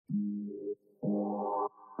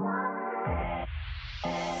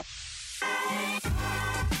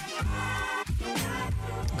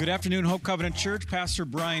Good afternoon, Hope Covenant Church. Pastor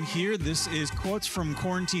Brian here. This is Quotes from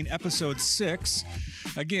Quarantine, Episode 6.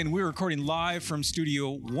 Again, we're recording live from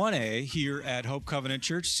Studio 1A here at Hope Covenant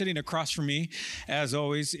Church. Sitting across from me, as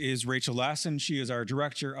always, is Rachel Lassen. She is our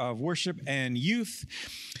Director of Worship and Youth.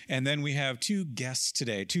 And then we have two guests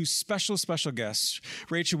today, two special guests.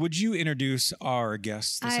 Rachel, would you introduce our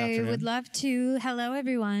guests this afternoon? I would love to. Hello,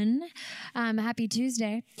 everyone. Happy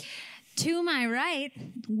Tuesday. To my right,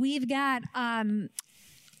 we've got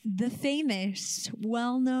the famous,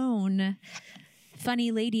 well-known, funny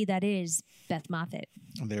lady that is Beth Moffett.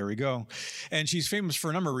 There we go. And she's famous for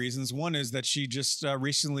a number of reasons. One is that she just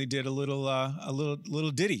recently did a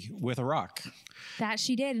little ditty with a rock. That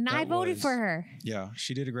she did, and I voted for her. Yeah,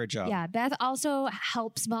 she did a great job. Yeah, Beth also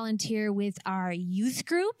helps volunteer with our youth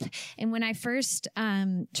group. And when I first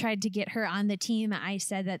tried to get her on the team, I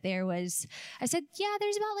said, there's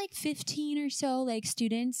about like 15 or so like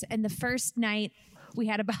students. And the first night we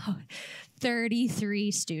had about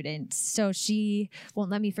 33 students. So she won't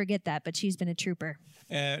let me forget that, but she's been a trooper.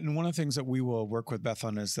 And one of the things that we will work with Beth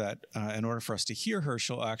on is that in order for us to hear her,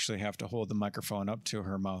 she'll actually have to hold the microphone up to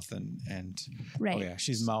her mouth and right. Oh yeah,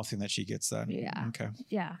 she's mouthing that she gets that. Yeah. Okay.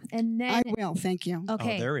 Yeah. And then I will. Thank you.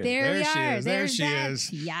 Okay. Oh, there she is. There she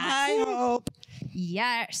is. Yes. I hope.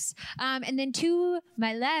 Yes. And then to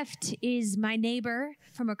my left is my neighbor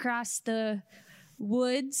from across the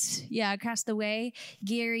woods. Yeah, across the way,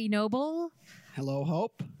 Gary Noble. Hello,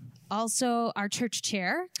 Hope. Also our church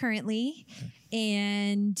chair currently,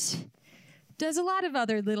 and does a lot of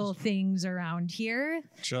other little things around here.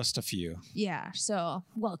 Just a few. Yeah, so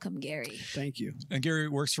welcome, Gary. Thank you. And Gary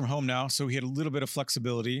works from home now, so he had a little bit of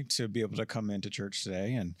flexibility to be able to come into church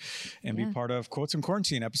today and be part of Quotes in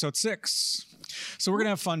Quarantine, Episode 6. So we're going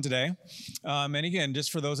to have fun today. And again,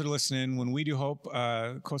 just for those that are listening, when we do Hope,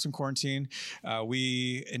 Quotes in Quarantine,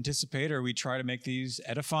 we anticipate or we try to make these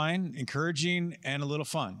edifying, encouraging, and a little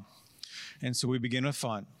fun. And so we begin with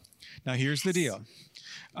fun. Now, here's the deal.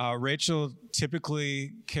 Rachel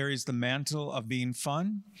typically carries the mantle of being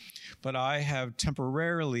fun, but I have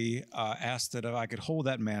temporarily asked that if I could hold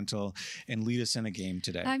that mantle and lead us in a game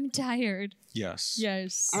today. I'm tired. Yes.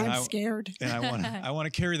 Yes. I'm scared. And I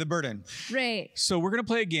want to carry the burden. Right. So we're going to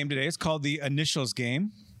play a game today. It's called the Initials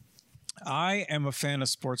Game. I am a fan of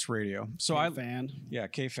sports radio. So K-fan. Yeah,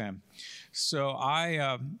 K-fan. So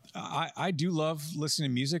I do love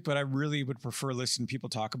listening to music, but I really would prefer listening to people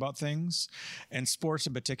talk about things and sports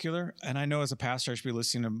in particular. And I know as a pastor, I should be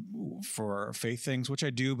listening for faith things, which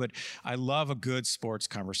I do, but I love a good sports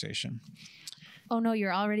conversation. Oh no,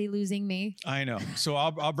 you're already losing me. I know. So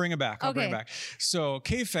I'll bring it back. I'll bring it back. So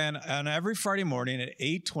K-fan, on every Friday morning at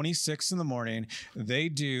 8:26 in the morning, they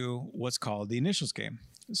do what's called the Initials Game.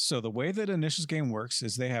 So the way that Initials Game works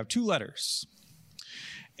is they have two letters.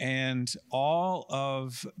 And all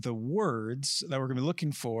of the words that we're going to be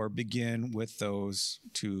looking for begin with those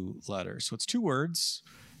two letters. So it's two words,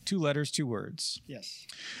 two letters, two words. Yes.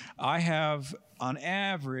 I have, on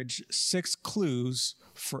average, 6 clues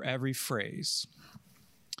for every phrase.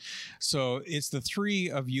 So it's the three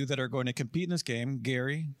of you that are going to compete in this game,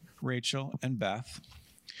 Gary, Rachel, and Beth.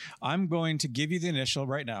 I'm going to give you the initial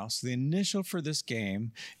right now. So the initial for this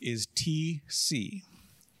game is TC.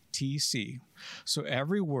 TC. So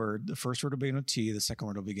every word, the first word will begin with T, the second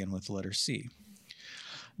word will begin with the letter C.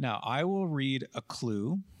 Now, I will read a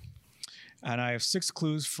clue, and I have 6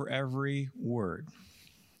 clues for every word.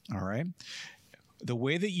 All right? The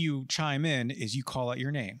way that you chime in is you call out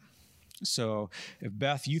your name. So if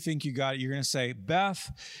Beth, you think you got it, you're going to say,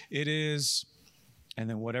 Beth, it is... and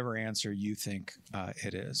then whatever answer you think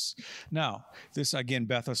it is. Now, this, again,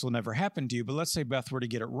 Beth, this will never happen to you, but let's say Beth were to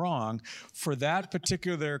get it wrong. For that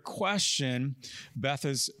particular question, Beth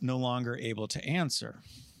is no longer able to answer.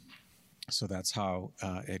 So that's how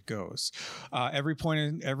it goes. Every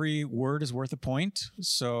word is worth a point.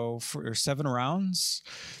 So for 7 rounds,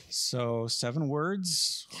 so 7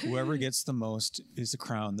 words, whoever gets the most is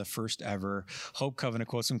crowned the first ever Hope Covenant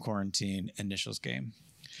Quotes in Quarantine Initials Game.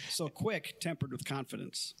 So quick, tempered with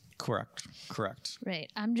confidence. Correct. Right.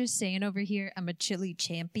 I'm just saying over here, I'm a chili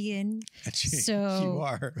champion. So you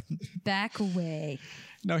are. Back away.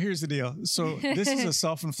 Now, here's the deal. So this is a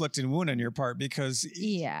self-inflicted wound on your part because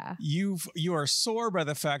you are sore by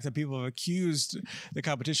the fact that people have accused the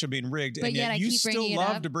competition of being rigged, but and yet you still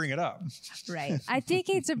love to bring it up. Right. I think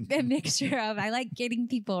it's a mixture of I like getting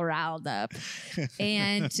people riled up,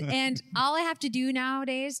 and all I have to do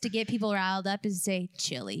nowadays to get people riled up is say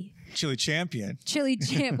chili. Chili champion.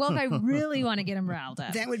 Well, if I really want to get them riled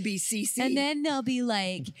up, that would be CC. And then they'll be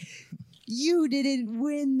like, "You didn't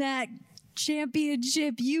win that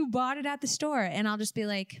championship. You bought it at the store. And I'll just be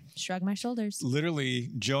like, shrug my shoulders. Literally,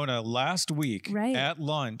 Jonah last week at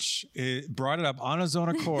lunch brought it up on his own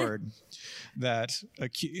accord that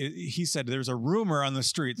he said there's a rumor on the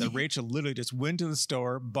street that Rachel literally just went to the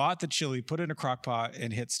store, bought the chili, put it in a crock pot,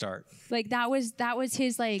 and hit start. Like that was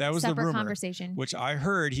his that was separate the rumor, conversation, which I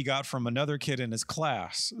heard he got from another kid in his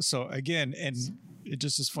class. So again, and it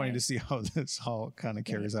just is funny to see how this all kind of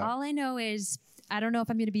carries out. All I know is I don't know if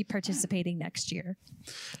I'm going to be participating next year.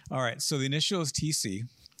 All right. So the initial is TC.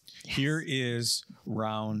 Yes. Here is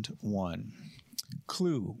round 1.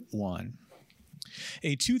 Clue 1.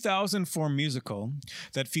 A 2004 musical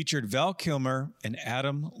that featured Val Kilmer and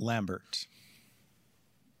Adam Lambert.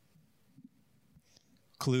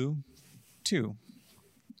 Clue 2.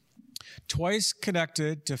 Twice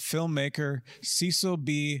connected to filmmaker Cecil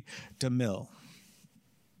B. DeMille.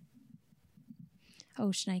 Oh,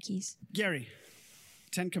 shnikes. Gary,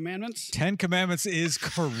 10 Commandments? 10 Commandments is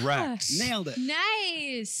correct. Nailed it.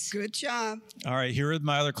 Nice. Good job. All right, here are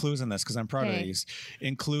my other clues on this because I'm proud of these.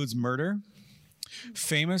 Includes murder,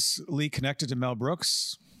 famously connected to Mel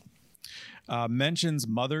Brooks, mentions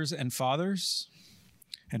mothers and fathers,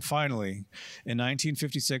 and finally, in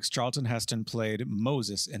 1956, Charlton Heston played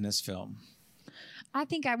Moses in this film. I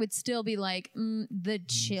think I would still be like, the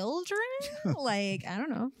children? Like, I don't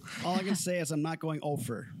know. All I can say is I'm not going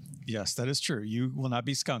over. Yes, that is true. You will not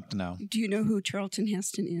be skunked now. Do you know who Charlton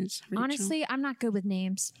Heston is, Rachel? Honestly, I'm not good with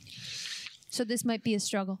names. So this might be a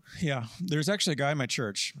struggle. Yeah. There's actually a guy in my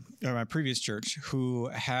church, or my previous church, who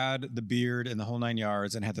had the beard and the whole 9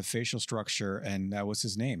 yards and had the facial structure, and that was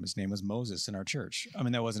his name. His name was Moses in our church. I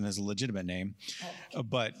mean, that wasn't his legitimate name,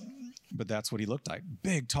 but that's what he looked like.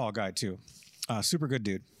 Big, tall guy, too. Super good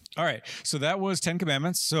dude. All right. So that was 10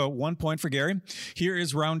 Commandments. So 1 point for Gary. Here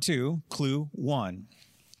is round 2, clue 1.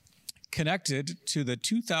 Connected to the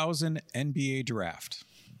 2000 NBA draft.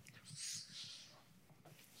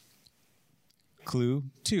 Clue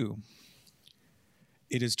 2.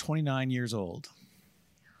 It is 29 years old.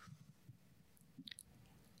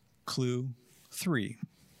 Clue 3.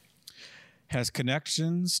 Has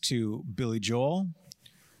connections to Billy Joel,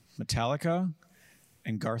 Metallica,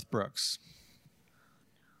 and Garth Brooks.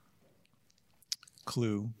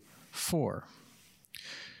 Clue 4.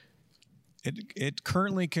 It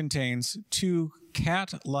currently contains 2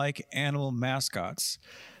 cat-like animal mascots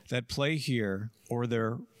that play here or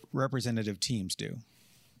their representative teams do.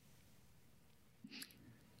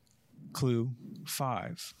 Clue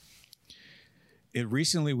 5. It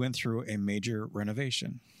recently went through a major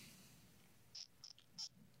renovation.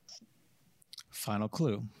 Final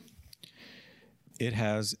clue. It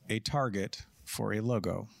has a target for a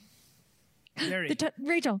logo. Gary,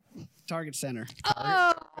 Rachel. Target Center.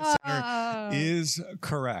 Center is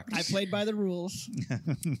correct. I played by the rules.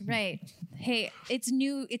 Right. Hey, it's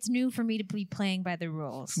new for me to be playing by the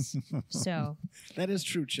rules. So That is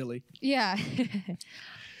true, Chili. yeah.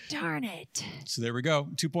 Darn it. So there we go.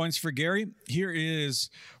 2 points for Gary. Here is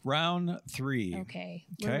round 3. Okay,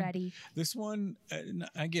 we're ready. This one,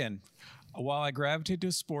 again, while I gravitate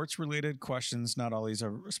to sports-related questions, not all these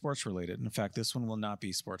are sports-related. In fact, this one will not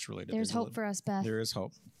be sports-related. There's hope for us, Beth. There is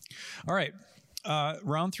hope. All right.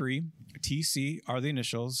 Round 3, TC are the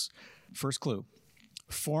initials. First clue.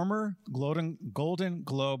 Former Golden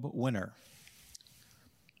Globe winner.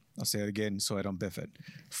 I'll say it again so I don't biff it.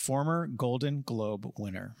 Former Golden Globe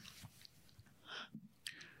winner.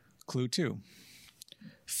 Clue 2.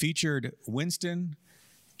 Featured Winston,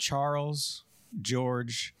 Charles,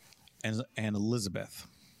 George, and Elizabeth.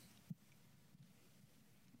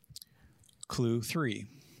 Clue 3.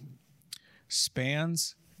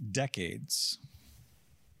 Spans decades.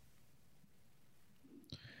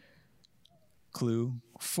 Clue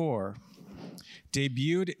 4.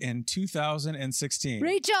 Debuted in 2016.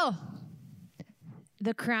 Rachel.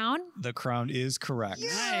 The Crown? The Crown is correct.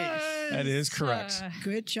 Nice. That is correct.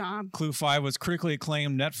 Good job. Clue 5 was critically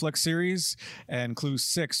acclaimed Netflix series, and clue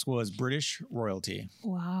 6 was British royalty.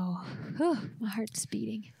 Wow. Whew, my heart's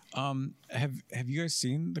beating. Have you guys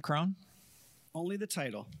seen The Crown? Only the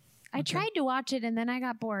title. I tried to watch it and then I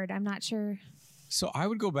got bored. I'm not sure. So I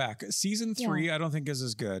would go back. Season 3, I don't think is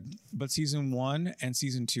as good, but season 1 and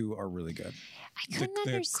season 2 are really good. I couldn't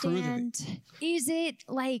understand. Is it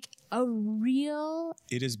like a real?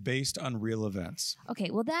 It is based on real events. Okay,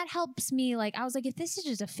 well that helps me. Like I was like, if this is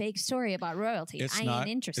just a fake story about royalty, I ain't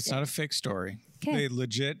interested. It's not a fake story. Okay. They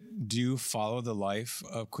legit do follow the life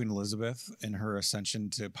of Queen Elizabeth and her ascension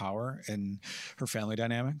to power and her family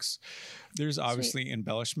dynamics. There's obviously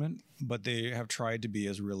embellishment, but they have tried to be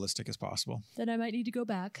as realistic as possible. Then I might need to go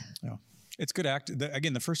back. Yeah. It's good act.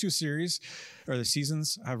 Again, the first 2 series or the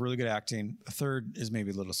seasons have really good acting. The third is maybe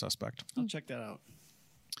a little suspect. I'll check that out.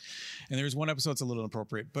 And there's one episode that's a little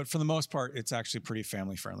inappropriate, but for the most part, it's actually pretty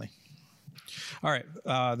family friendly. All right,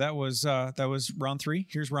 that was round 3.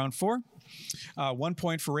 Here's round 4. 1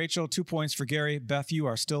 point for Rachel, 2 points for Gary. Beth, you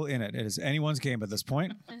are still in it. It is anyone's game at this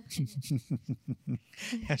point.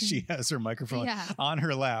 As she has her microphone on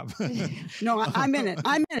her lap. No, I'm in it.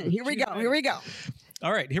 I'm in it. Here we go. Here we go.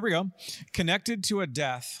 All right, here we go. Connected to a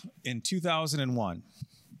death in 2001.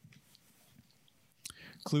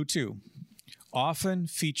 Clue 2. Often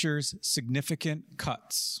features significant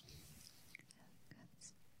cuts.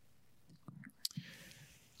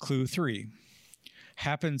 Clue 3.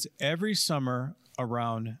 Happens every summer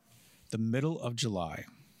around the middle of July.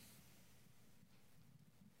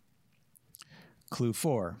 Clue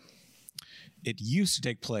 4. It used to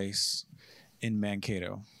take place in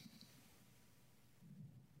Mankato.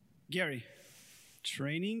 Gary,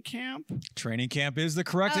 training camp Training camp is the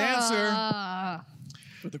correct answer.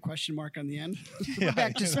 with a question mark on the end. We're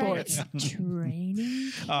back to sports.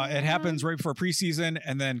 Training. It happens right before preseason.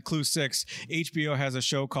 And then clue 6, HBO has a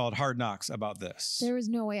show called Hard Knocks about this. There was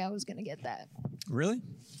no way I was going to get that. Really?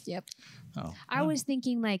 Yep. Oh. I was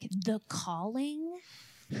thinking like The Calling.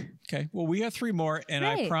 Okay. Well, we have 3 more, and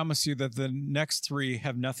I Great. promise you that the next 3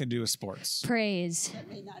 have nothing to do with sports. Praise. That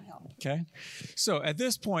may not help. Okay. So at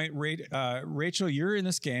this point, Rachel, you're in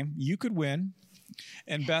this game. You could win.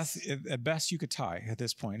 And Beth, at best, you could tie at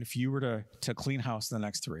this point if you were to clean house the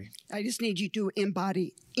next 3. I just need you to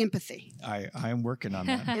embody empathy I am working on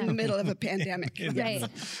that. in the middle of a pandemic. Right.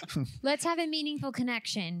 Let's have a meaningful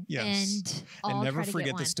connection. Yes. And all never try to forget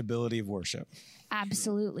get the one. stability of worship.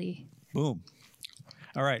 Absolutely. Boom.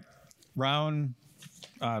 All right. Round,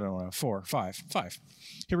 I don't know, 4, 5.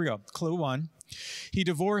 Here we go. Clue 1. He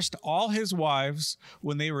divorced all his wives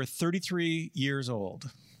when they were 33 years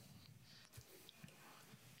old.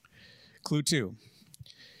 Clue 2.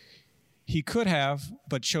 He could have,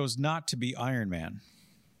 but chose not to be Iron Man.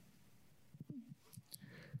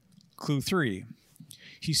 Clue 3.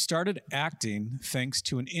 He started acting thanks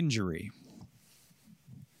to an injury.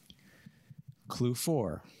 Clue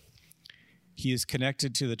 4. He is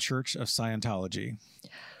connected to the Church of Scientology.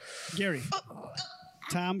 Gary,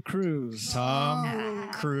 Tom Cruise.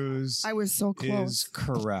 Tom Cruise I was so is close.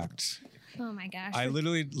 correct. Oh my gosh. I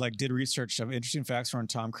literally did research of interesting facts around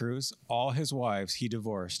Tom Cruise. All his wives he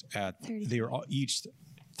divorced at 33. they were all each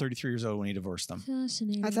 33 years old when he divorced them.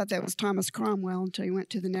 Fascinating. I thought that was Thomas Cromwell until you went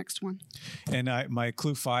to the next one. And my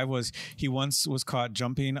clue 5 was he once was caught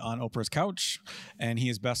jumping on Oprah's couch, and he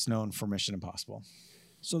is best known for Mission Impossible.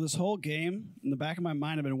 So this whole game, in the back of my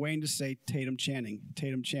mind, I've been waiting to say Tatum Channing.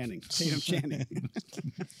 Tatum Channing.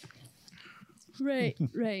 Right.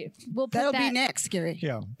 We'll put That'll that. be next, Gary.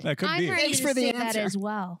 Yeah, that could I'm be. ready Thanks to for the say that answer. as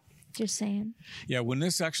well. Just saying. Yeah, when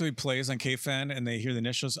this actually plays on KFan and they hear the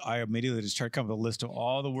initials, I immediately just try to come up with a list of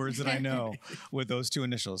all the words that I know with those 2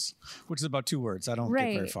 initials, which is about 2 words. I don't get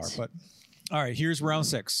very Right. far. But all right, here's round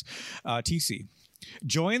 6. TC.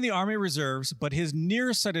 Joined the Army Reserves, but his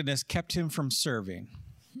nearsightedness kept him from serving.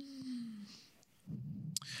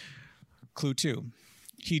 Clue 2.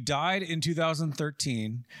 He died in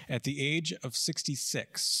 2013 at the age of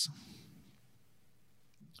 66.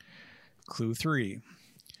 Clue 3.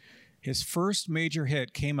 His first major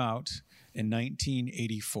hit came out in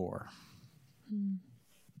 1984.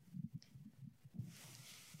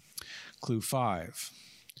 Clue 5.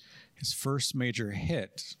 His first major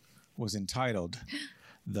hit was entitled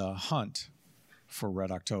The Hunt for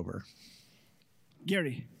Red October.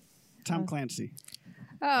 Gary, Tom Clancy.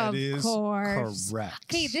 Of That is course.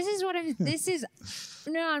 correct. Okay,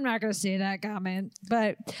 no, I'm not going to say that comment,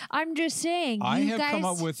 but I'm just saying. I you have guys, come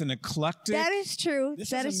up with an eclectic. That is true.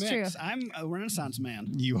 This That is is a true. mix. I'm a Renaissance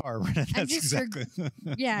man. You are. That's just exactly.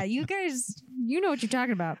 Yeah, you guys, you know what you're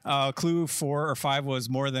talking about. Clue 4 or 5 was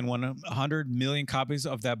more than 100 million copies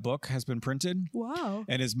of that book has been printed. Wow.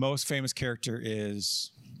 And his most famous character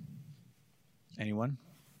is anyone?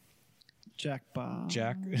 Jack Bauer.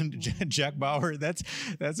 Jack Bauer. That's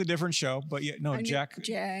a different show, but yeah, no, I knew Jack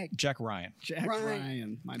Ryan. Jack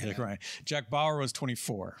Ryan. My bad. Jack Ryan. Jack Bauer was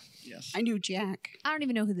 24. Yes. I knew Jack. I don't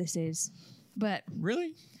even know who this is, but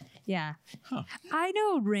Really? yeah. Huh. I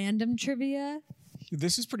know random trivia.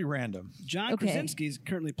 This is pretty random. John Okay. Krasinski is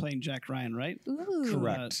currently playing Jack Ryan, right? Ooh.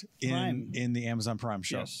 Correct. Prime. In the Amazon Prime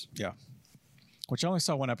show. Yes. Yeah. Which I only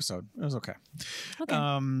saw 1 episode. It was okay. Okay.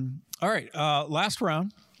 All right. Last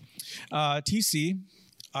round. TC,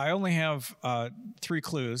 I only have 3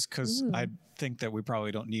 clues because I think that we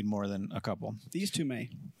probably don't need more than a couple. These two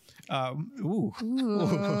may. Ooh.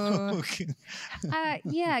 Okay.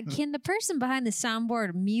 Yeah, can the person behind the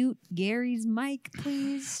soundboard mute Gary's mic,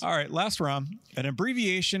 please? All right, last round. An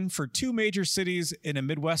abbreviation for 2 major cities in a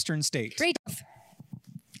Midwestern state. Great.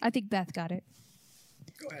 I think Beth got it.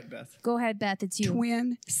 Go ahead, Beth. Go ahead, Beth. It's you.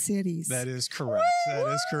 Twin Cities. That is correct. That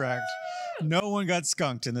is correct. No one got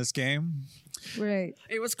skunked in this game. Right.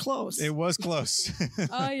 It was close. It was close.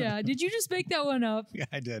 Oh, yeah. Did you just make that one up? Yeah,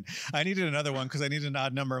 I did. I needed another one because I needed an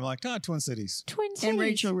odd number. I'm like, Twin Cities. Twin Cities. and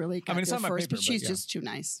Rachel really got it's there on my first, paper, but she's but yeah. just too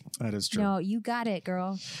nice. That is true. No, you got it,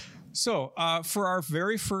 girl. So for our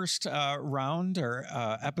very first round or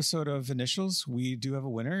episode of Initials, we do have a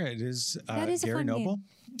winner. It is That is a Gary fun Noble. game.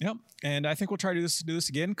 Yep. And I think we'll try to do this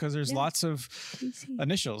again because there's Yeah. lots of Easy.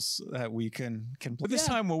 initials that we can play. But this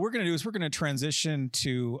Yeah. time, what we're going to do is we're going to transition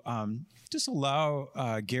to just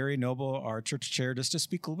allow Gary Noble, our church chair, just to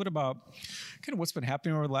speak a little bit about kind of what's been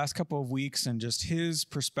happening over the last couple of weeks and just his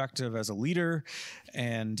perspective as a leader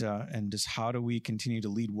and just how do we continue to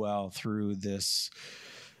lead well through this,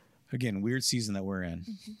 again, weird season that we're in.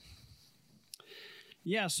 Mm-hmm.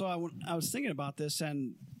 Yeah, so I was thinking about this,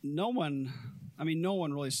 and no one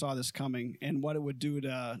really saw this coming and what it would do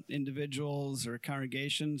to individuals or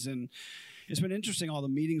congregations. And it's been interesting, all the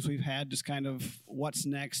meetings we've had, just kind of what's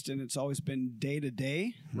next. And it's always been day to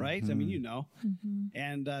day, right? I mean,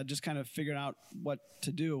 and just kind of figuring out what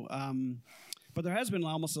to do. But there has been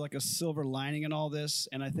almost like a silver lining in all this.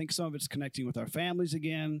 And I think some of it's connecting with our families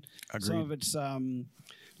again. Agreed. Some of it's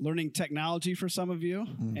learning technology for some of you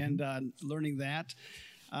and learning that.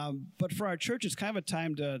 But for our church, it's kind of a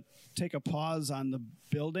time to take a pause on the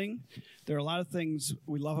building. There are a lot of things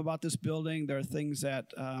we love about this building. There are things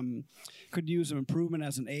that could use an improvement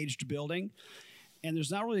as an aged building. And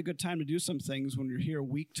there's not really a good time to do some things when you're here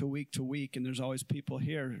week to week to week, and there's always people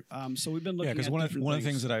here. So we've been looking at because different one of the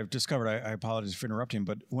things that I've discovered, I apologize for interrupting,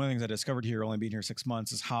 but one of the things I discovered here, only being here 6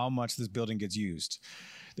 months, is how much this building gets used.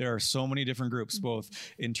 There are so many different groups, both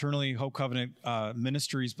internally, Hope Covenant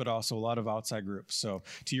ministries, but also a lot of outside groups. So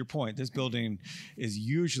to your point, this building is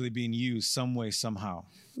usually being used some way, somehow.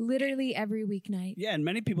 Literally every weeknight. Yeah, and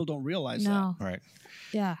many people don't realize No. Right.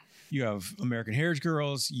 Yeah. You have American Heritage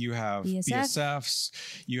Girls, you have BSF. BSFs,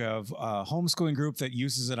 you have a homeschooling group that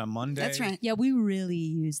uses it on Monday. That's right. Yeah, we really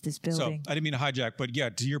use this So building. I didn't mean to hijack, but yeah,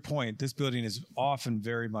 to your point, this building is often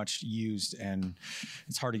very much used, and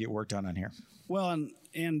it's hard to get work done on here. Well, and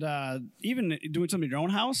even doing something in your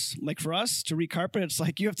own house, like for us to recarpet, it's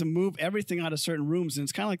like you have to move everything out of certain rooms, and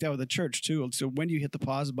it's kind of like that with the church too. So when do you hit the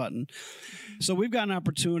pause button? So we've got an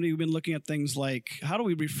opportunity. We've been looking at things like how do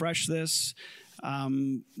we refresh this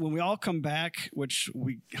when we all come back, which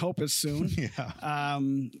we hope is soon.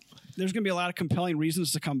 There's going to be a lot of compelling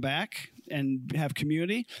reasons to come back and have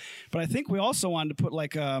community, but I think we also wanted to put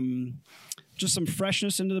like just some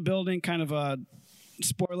freshness into the building, kind of a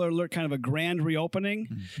spoiler alert, kind of a grand reopening.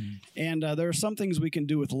 And there are some things we can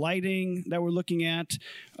do with lighting that we're looking at,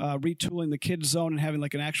 retooling the kids zone and having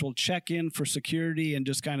like an actual check-in for security and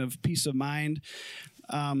just kind of peace of mind.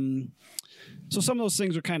 So some of those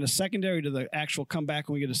things are kind of secondary to the actual comeback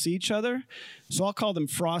when we get to see each other. So I'll call them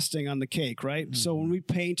frosting on the cake, right? So when we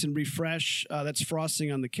paint and refresh, that's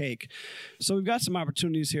frosting on the cake. So we've got some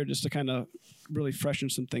opportunities here just to kind of really freshen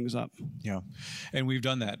some things up. Yeah, and we've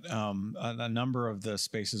done that. A number of the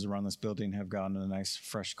spaces around this building have gotten a nice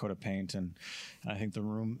fresh coat of paint, and I think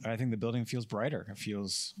the building feels brighter. It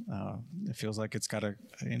feels like it's got a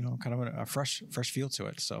kind of a fresh feel to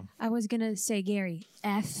it. So I was going to say, Gary,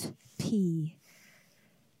 FP.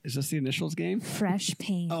 Is this the initials game? Fresh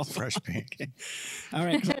paint. Oh, fresh paint. Okay. All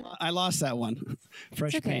right, 'cause I lost that one.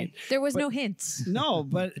 Fresh It's okay. paint. There was no hints. No,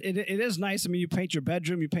 but it is nice. I mean, you paint your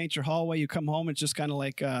bedroom, you paint your hallway, you come home. It's just kind of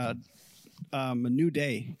like a new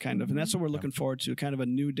day, kind of, and that's what we're looking forward to. Kind of a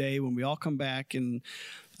new day when we all come back, and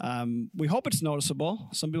we hope it's noticeable.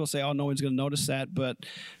 Some people say, "Oh, no one's going to notice that," but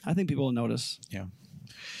I think people will notice. yeah.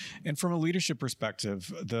 And from a leadership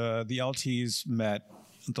perspective, the LTs met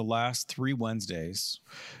the last 3 Wednesdays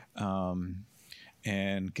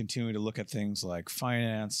and continue to look at things like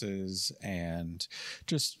finances and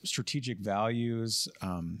just strategic values.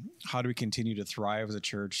 How do we continue to thrive as a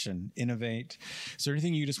church and innovate? Is there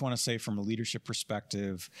anything you just want to say from a leadership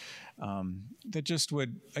perspective that just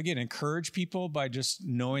would, again, encourage people by just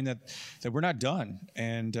knowing that we're not done,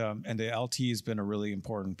 and the LT has been a really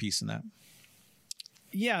important piece in that?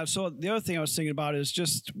 Yeah, so the other thing I was thinking about is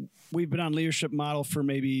just we've been on leadership model for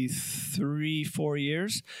maybe 3-4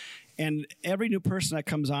 years, And every new person that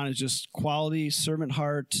comes on is just quality, servant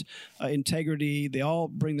heart, integrity. They all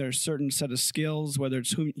bring their certain set of skills, whether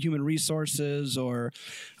it's human resources or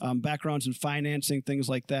backgrounds in financing, things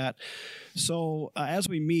like that. So as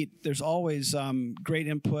we meet, there's always great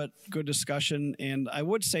input, good discussion. And I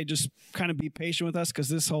would say just kind of be patient with us, because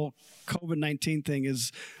this whole COVID-19 thing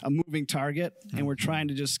is a moving target, and we're trying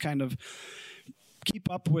to just kind of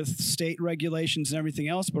keep up with state regulations and everything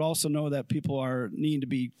else, but also know that people are needing to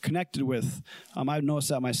be connected with. I've noticed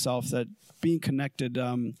that myself, that being connected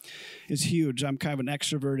is huge. I'm kind of an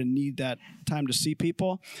extrovert and need that time to see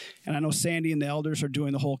people. And I know Sandy and the elders are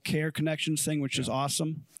doing the whole Care Connections thing, which is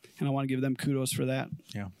awesome. And I want to give them kudos for that.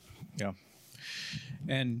 Yeah. Yeah.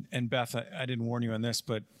 And Beth, I didn't warn you on this,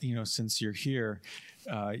 but since you're here,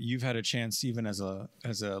 you've had a chance, even as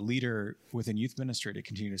a leader within youth ministry, to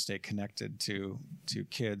continue to stay connected to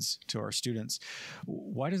kids, to our students.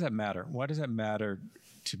 Why does that matter? Why does that matter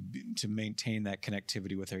to maintain that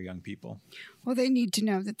connectivity with our young people? Well, they need to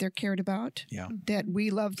know that they're cared about, Yeah. that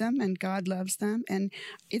we love them and God loves them. And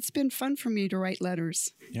it's been fun for me to write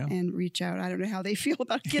letters and reach out. I don't know how they feel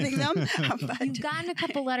about getting them. But You've gotten a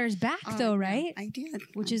couple letters back, though, right? I did.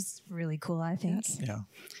 Which is really cool, I think. Yes. Yeah.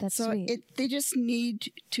 That's So sweet. they just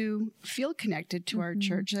need to feel connected to our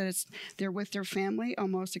church, that they're with their family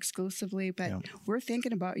almost exclusively, but we're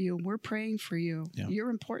thinking about you. We're praying for you. Yeah. You're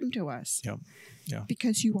important to us. Yeah. Yeah.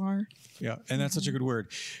 Because you are. Yeah. And that's such a good word.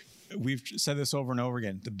 We've said this over and over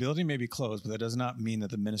again. The building may be closed, but that does not mean that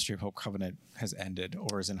the ministry of Hope Covenant has ended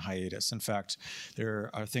or is in hiatus. In fact, there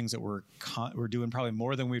are things that we're doing probably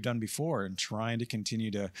more than we've done before, and trying to continue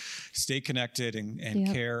to stay connected and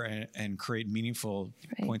care and create meaningful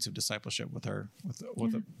points of discipleship with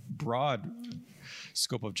a broad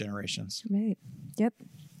scope of generations. Right. Yep.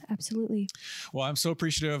 Absolutely. Well, I'm so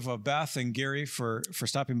appreciative of Beth and Gary for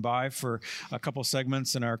stopping by for a couple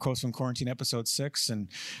segments in our Quotes from Quarantine episode 6. And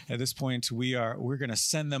at this point, we're going to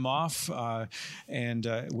send them off and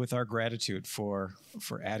with our gratitude for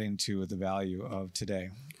adding to the value of today.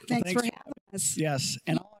 Thanks for having us. Yes.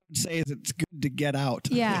 And all I would say is it's good to get out.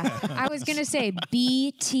 Yeah. I was going to say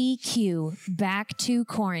BTQ, back to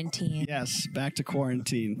quarantine. Yes. Back to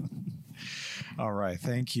quarantine. All right.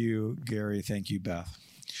 Thank you, Gary. Thank you, Beth.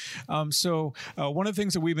 So one of the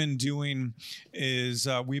things that we've been doing is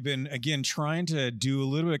we've been, again, trying to do a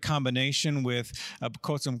little bit of combination with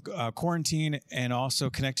Quotes from Quarantine and also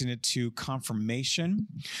connecting it to confirmation.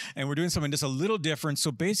 And we're doing something just a little different.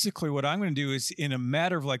 So basically what I'm going to do is, in a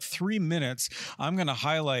matter of like 3 minutes, I'm going to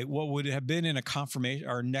highlight what would have been in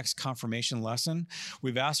our next confirmation lesson.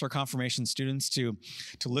 We've asked our confirmation students to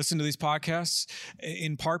listen to these podcasts,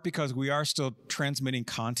 in part because we are still transmitting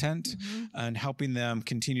content and helping them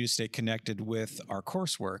continue to stay connected with our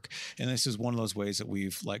coursework. And this is one of those ways that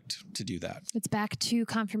we've liked to do that. It's back to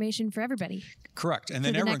confirmation for everybody. Correct. And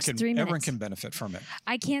then everyone can benefit from it.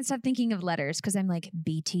 I can't stop thinking of letters because I'm like,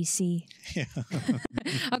 BTC. Yeah.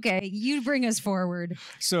 Okay, you bring us forward.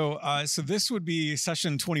 So this would be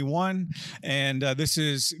session 21, and this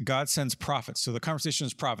is God Sends Prophets. So the conversation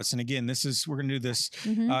is prophets. And again, we're going to do this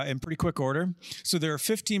in pretty quick order. So there are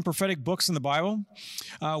 15 prophetic books in the Bible.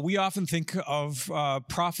 We often think of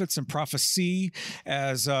prophets and prophecy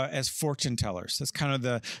as fortune tellers. That's kind of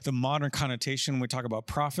the modern connotation when we talk about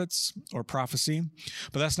prophets or prophecy,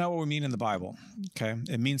 but that's not what we mean in the Bible. Okay,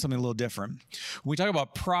 it means something a little different. When we talk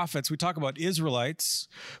about prophets, we talk about Israelites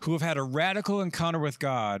who have had a radical encounter with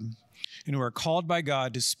God and who are called by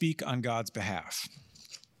God to speak on God's behalf.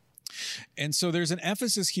 And so there's an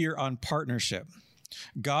emphasis here on partnership.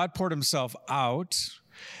 God poured himself out,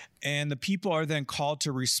 and the people are then called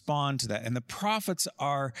to respond to that. And the prophets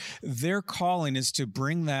their calling is to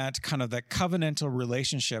bring that kind of that covenantal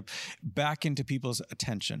relationship back into people's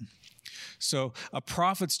attention. So a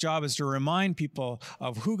prophet's job is to remind people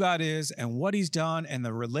of who God is and what he's done and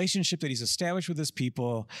the relationship that he's established with his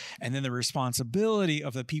people, and then the responsibility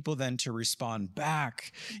of the people then to respond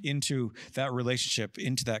back into that relationship,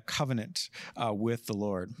 into that covenant with the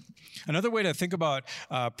Lord. Another way to think about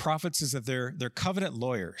prophets is that they're covenant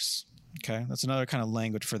lawyers. Okay, that's another kind of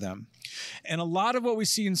language for them. And a lot of what we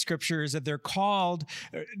see in Scripture is that they're called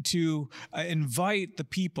to invite the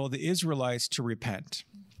people, the Israelites, to repent.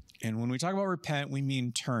 And when we talk about repent, we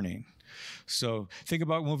mean turning. So think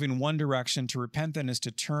about moving one direction. To repent then is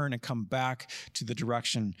to turn and come back to the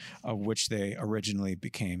direction of which they originally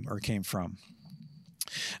came from.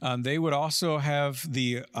 They would also have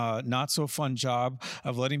the not so fun job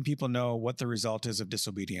of letting people know what the result is of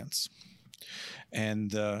disobedience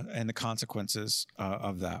and the consequences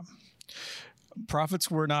of that.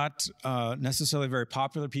 Prophets were not necessarily very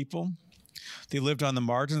popular people. They lived on the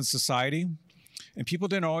margins of society. And people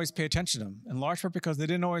didn't always pay attention to them, in large part because they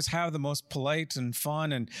didn't always have the most polite and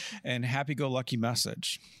fun and happy-go-lucky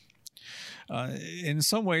message. In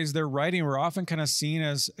some ways, their writing were often kind of seen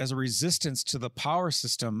as a resistance to the power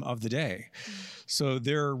system of the day. So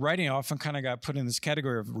their writing often kind of got put in this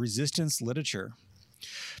category of resistance literature.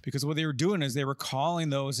 Because what they were doing is they were calling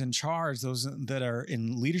those in charge, those that are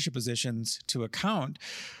in leadership positions, to account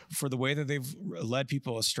for the way that they've led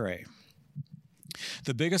people astray.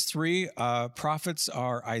 The biggest three prophets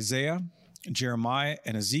are Isaiah, Jeremiah,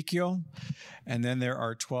 and Ezekiel. And then there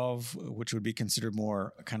are 12, which would be considered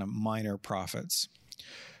more kind of minor prophets.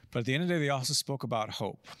 But at the end of the day, they also spoke about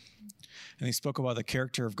hope. And they spoke about the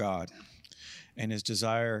character of God and his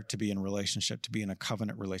desire to be in relationship, to be in a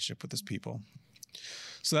covenant relationship with his people.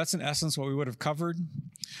 So that's in essence what we would have covered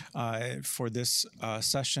for this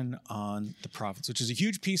session on the prophets, which is a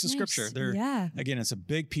huge piece of scripture. Again, it's a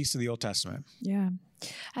big piece of the Old Testament. Yeah.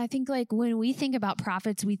 I think like when we think about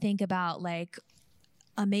prophets, we think about like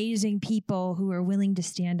amazing people who are willing to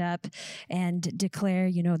stand up and declare,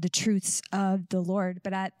 you know, the truths of the Lord.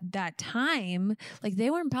 But at that time, like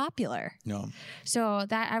they weren't popular. No. So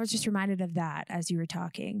that I was just reminded of that as you were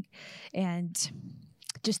talking. And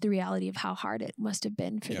just the reality of how hard it must have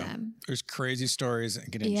been for them. There's crazy stories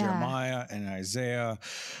again in Jeremiah and Isaiah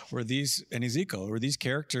and Ezekiel, where these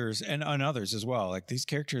characters and others as well, like these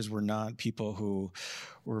characters were not people who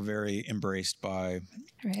were very embraced by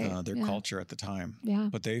their culture at the time. Yeah.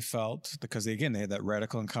 But they felt, because they had that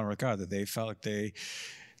radical encounter with God, that they felt like they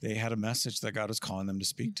had a message that God was calling them to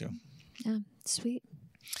speak to. Yeah, sweet.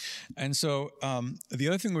 And so the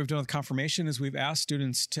other thing we've done with confirmation is we've asked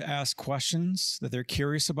students to ask questions that they're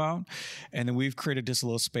curious about, and then we've created just a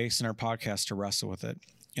little space in our podcast to wrestle with it.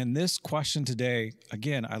 And this question today,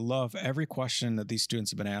 again, I love every question that these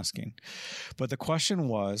students have been asking. But the question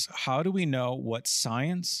was, how do we know what's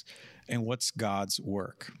science and what's God's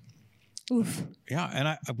work? Oof. Yeah,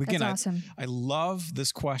 and That's awesome. I love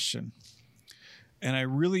this question. And I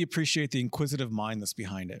really appreciate the inquisitive mind that's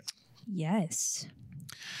behind it. Yes.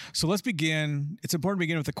 So let's begin. It's important to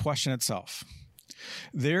begin with the question itself.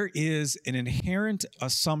 There is an inherent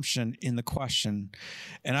assumption in the question,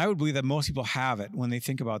 and I would believe that most people have it when they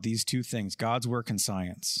think about these two things, God's work and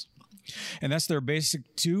science. And that's their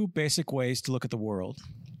two basic ways to look at the world.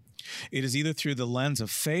 It is either through the lens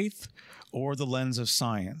of faith or the lens of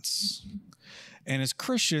science. And as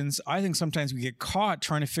Christians, I think sometimes we get caught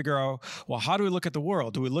trying to figure out, well, how do we look at the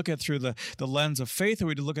world? Do we look at it through the lens of faith,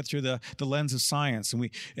 or do we look at it through the lens of science? And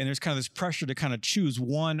there's kind of this pressure to kind of choose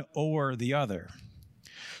one or the other.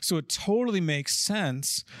 So it totally makes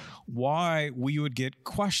sense why we would get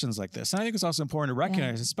questions like this. And I think it's also important to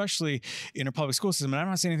recognize, especially in a public school system, and I'm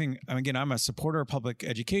not saying anything, again, I'm a supporter of public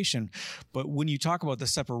education, but when you talk about the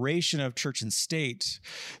separation of church and state,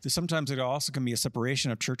 sometimes it also can be a separation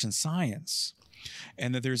of church and science.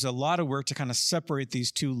 And that there's a lot of work to kind of separate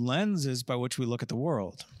these two lenses by which we look at the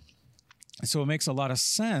world. So it makes a lot of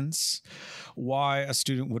sense why a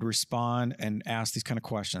student would respond and ask these kind of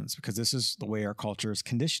questions, because this is the way our culture is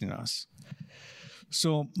conditioning us.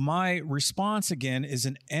 So my response, again, is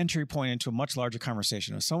an entry point into a much larger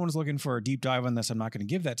conversation. If someone's looking for a deep dive on this, I'm not going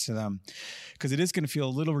to give that to them because it is going to feel a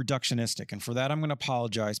little reductionistic. And for that, I'm going to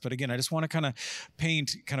apologize. But again, I just want to kind of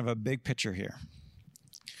paint kind of a big picture here.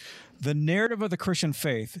 The narrative of the Christian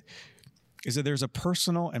faith is that there's a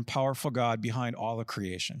personal and powerful God behind all of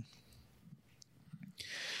creation.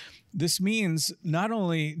 This means not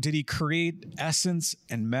only did he create essence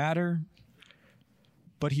and matter,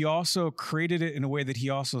 but he also created it in a way that he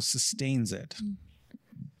also sustains it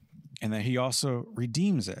and that he also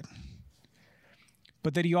redeems it.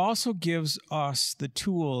 But that he also gives us the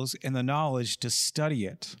tools and the knowledge to study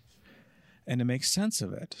it and to make sense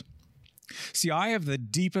of it. See, I have the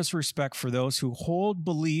deepest respect for those who hold a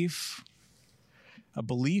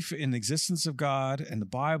belief in the existence of God and the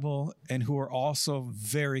Bible, and who are also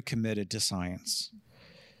very committed to science.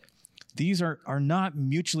 These are not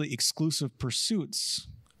mutually exclusive pursuits.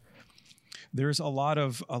 There's a lot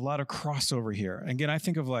of crossover here. Again, I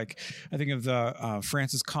think of the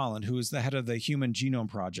Francis Collin, who is the head of the Human Genome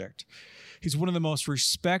Project. He's one of the most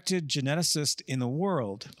respected geneticists in the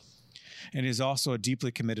world, and is also a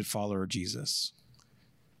deeply committed follower of Jesus.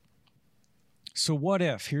 So what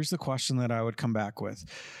if, here's the question that I would come back with.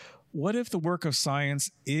 What if the work of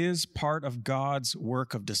science is part of God's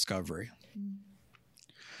work of discovery?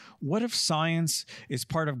 What if science is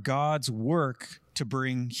part of God's work to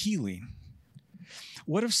bring healing?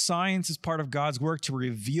 What if science is part of God's work to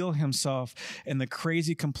reveal himself in the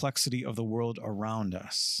crazy complexity of the world around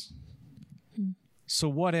us? So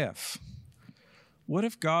what if? What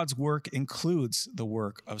if God's work includes the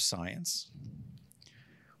work of science?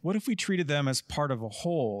 What if we treated them as part of a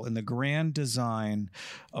whole in the grand design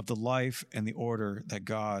of the life and the order that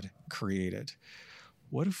God created?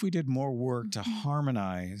 What if we did more work to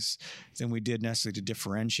harmonize than we did necessarily to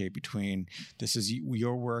differentiate between this is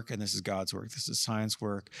your work and this is God's work, this is science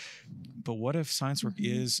work? But what if science work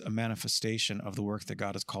is a manifestation of the work that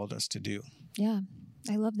God has called us to do? Yeah,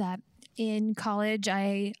 I love that. In college,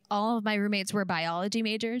 all of my roommates were biology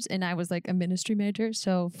majors, and I was like a ministry major,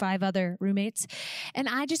 so 5 other roommates. And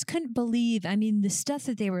I just couldn't believe, the stuff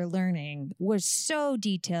that they were learning was so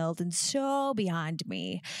detailed and so beyond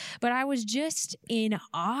me. But I was just in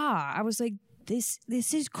awe. I was like, this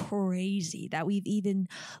is crazy that we've even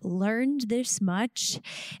learned this much.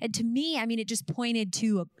 And to me, it just pointed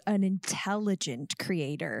to an intelligent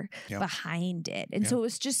creator behind it. And so it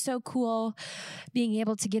was just so cool being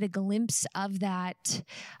able to get a glimpse of that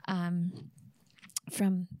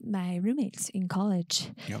from my roommates in college.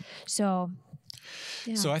 Yep. So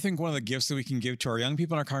I think one of the gifts that we can give to our young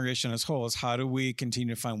people in our congregation as a whole is how do we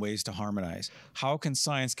continue to find ways to harmonize? How can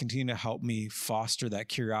science continue to help me foster that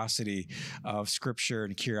curiosity of Scripture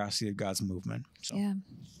and curiosity of God's movement?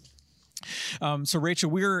 So Rachel,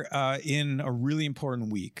 we're in a really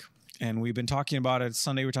important week, and we've been talking about it.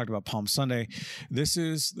 Sunday, we talked about Palm Sunday. This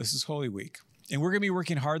is Holy Week. And we're going to be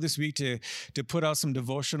working hard this week to put out some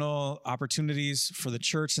devotional opportunities for the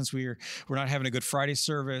church, since we're not having a Good Friday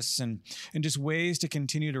service, and just ways to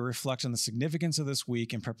continue to reflect on the significance of this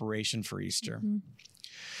week in preparation for Easter.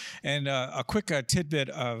 And a quick tidbit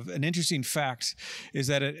of an interesting fact is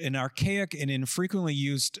that an archaic and infrequently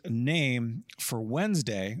used name for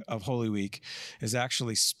Wednesday of Holy Week is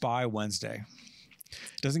actually Spy Wednesday.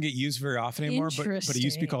 It doesn't get used very often anymore, but it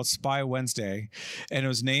used to be called Spy Wednesday, and it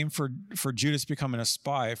was named for Judas becoming a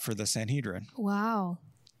spy for the Sanhedrin. Wow.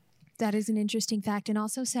 That is an interesting fact and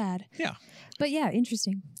also sad. Yeah. But yeah,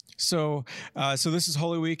 interesting. So this is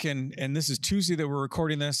Holy Week, and this is Tuesday that we're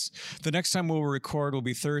recording this. The next time we'll record will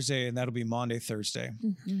be Thursday, and that'll be Maundy Thursday.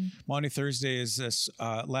 Maundy Thursday is this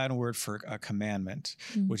Latin word for a commandment,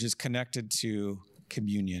 which is connected to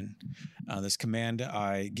communion. This command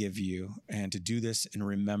I give you, and to do this in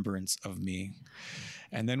remembrance of me.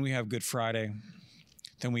 And then we have Good Friday.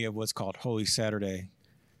 Then we have what's called Holy Saturday.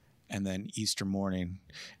 And then Easter morning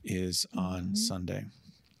is on Sunday.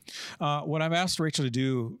 What I've asked Rachel to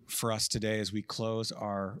do for us today as we close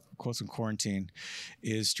our Quotes in Quarantine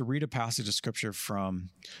is to read a passage of Scripture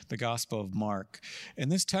from the Gospel of Mark. And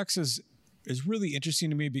this text is really interesting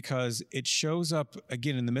to me because it shows up,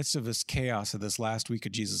 again, in the midst of this chaos of this last week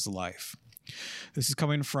of Jesus' life. This is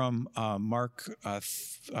coming from Mark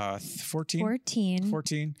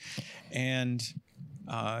 14. And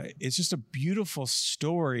it's just a beautiful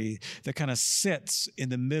story that kind of sits in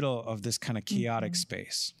the middle of this kind of chaotic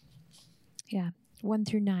space. Yeah, 1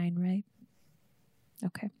 through 9, right?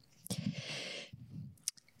 Okay.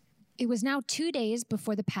 It was now 2 days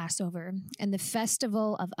before the Passover and the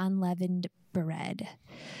festival of unleavened bread.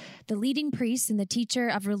 The leading priests and the teacher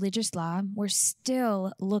of religious law were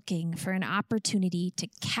still looking for an opportunity to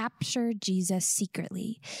capture Jesus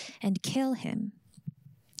secretly and kill him.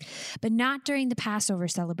 But not during the Passover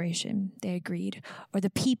celebration, they agreed, or the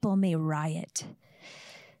people may riot.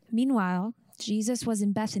 Meanwhile, Jesus was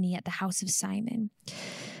in Bethany at the house of Simon,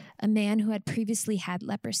 a man who had previously had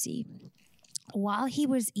leprosy. While he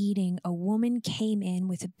was eating, a woman came in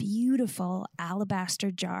with a beautiful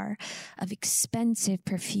alabaster jar of expensive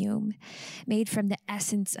perfume made from the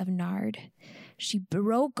essence of nard. She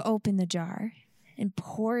broke open the jar and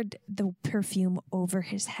poured the perfume over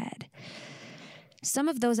his head. Some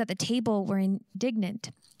of those at the table were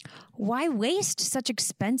indignant. "Why waste such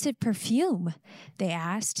expensive perfume?" they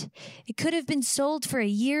asked. "It could have been sold for a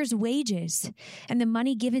year's wages and the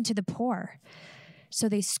money given to the poor." So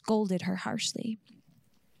they scolded her harshly.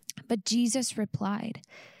 But Jesus replied,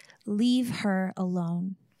 "Leave her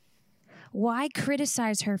alone. Why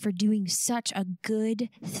criticize her for doing such a good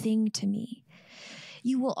thing to me?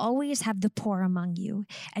 You will always have the poor among you,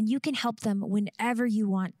 and you can help them whenever you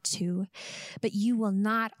want to, but you will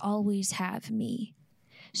not always have me.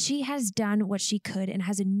 She has done what she could and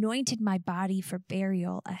has anointed my body for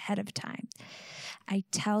burial ahead of time. I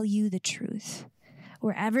tell you the truth.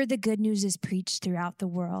 Wherever the good news is preached throughout the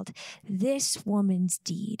world, this woman's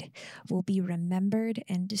deed will be remembered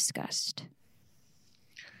and discussed."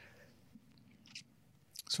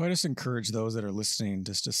 So I just encourage those that are listening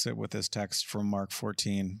just to sit with this text from Mark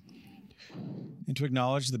 14 and to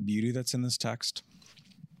acknowledge the beauty that's in this text.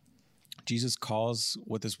 Jesus calls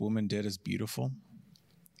what this woman did as beautiful.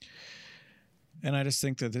 And I just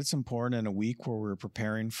think that it's important in a week where we're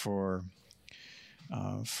preparing for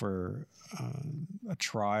for a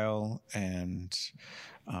trial and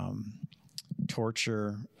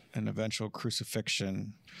torture and eventual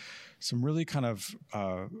crucifixion. Some really kind of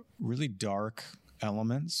really dark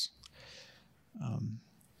elements.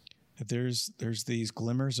 There's these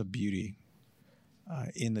glimmers of beauty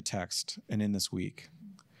in the text and in this week.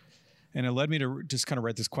 And it led me to just kind of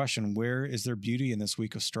write this question: where is there beauty in this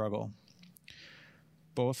week of struggle?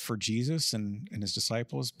 Both for Jesus and his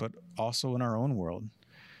disciples, but also in our own world.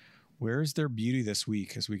 Where is there beauty this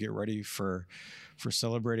week as we get ready for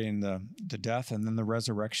celebrating the death and then the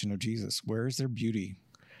resurrection of Jesus? Where is there beauty?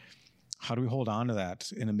 How do we hold on to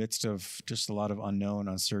that in the midst of just a lot of unknown,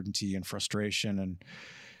 uncertainty, and frustration? And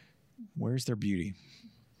where's their beauty?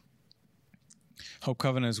 Hope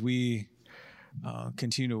Covenant, as we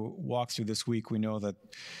continue to walk through this week, we know that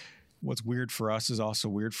what's weird for us is also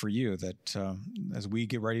weird for you, that as we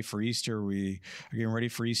get ready for Easter, we are getting ready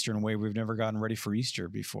for Easter in a way we've never gotten ready for Easter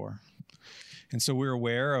before. And so we're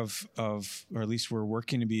aware of, or at least we're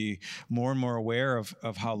working to be more and more aware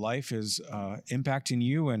of how life is impacting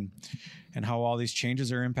you and how all these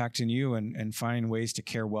changes are impacting you and finding ways to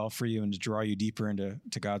care well for you and to draw you deeper into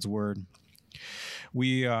God's word.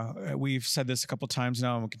 We've said this a couple times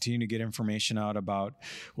now, and we'll continue to get information out about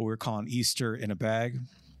what we're calling Easter in a bag.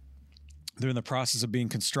 They're in the process of being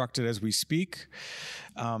constructed as we speak.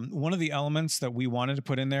 One of the elements that we wanted to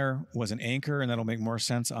put in there was an anchor, and that'll make more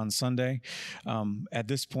sense on Sunday. At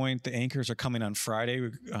this point, the anchors are coming on Friday.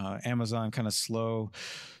 Amazon kind of slow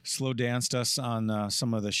danced us on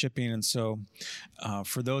some of the shipping, and so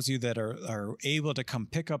for those of you that are able to come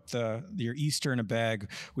pick up your Easter in a bag,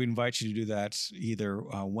 we invite you to do that either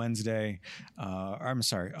on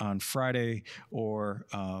Friday or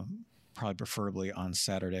probably preferably on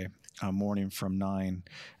Saturday morning from 9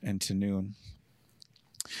 and to noon.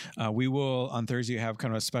 We will on Thursday have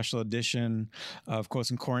kind of a special edition of Quotes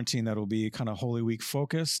in Quarantine that will be kind of Holy Week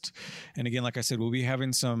focused. And again, like I said, we'll be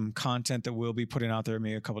having some content that we'll be putting out there,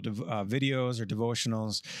 maybe a couple of videos or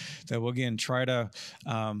devotionals that will again try to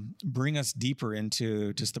bring us deeper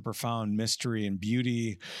into just the profound mystery and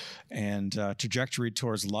beauty and trajectory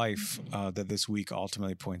towards life that this week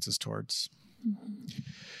ultimately points us towards.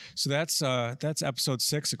 So that's episode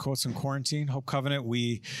 6 of Quotes in Quarantine. Hope Covenant,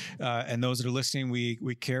 we and those that are listening,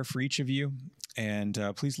 we care for each of you. And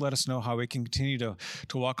please let us know how we can continue to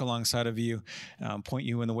walk alongside of you, point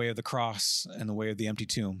you in the way of the cross and the way of the empty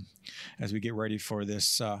tomb as we get ready for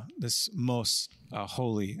this most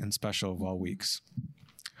holy and special of all weeks.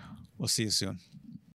 We'll see you soon.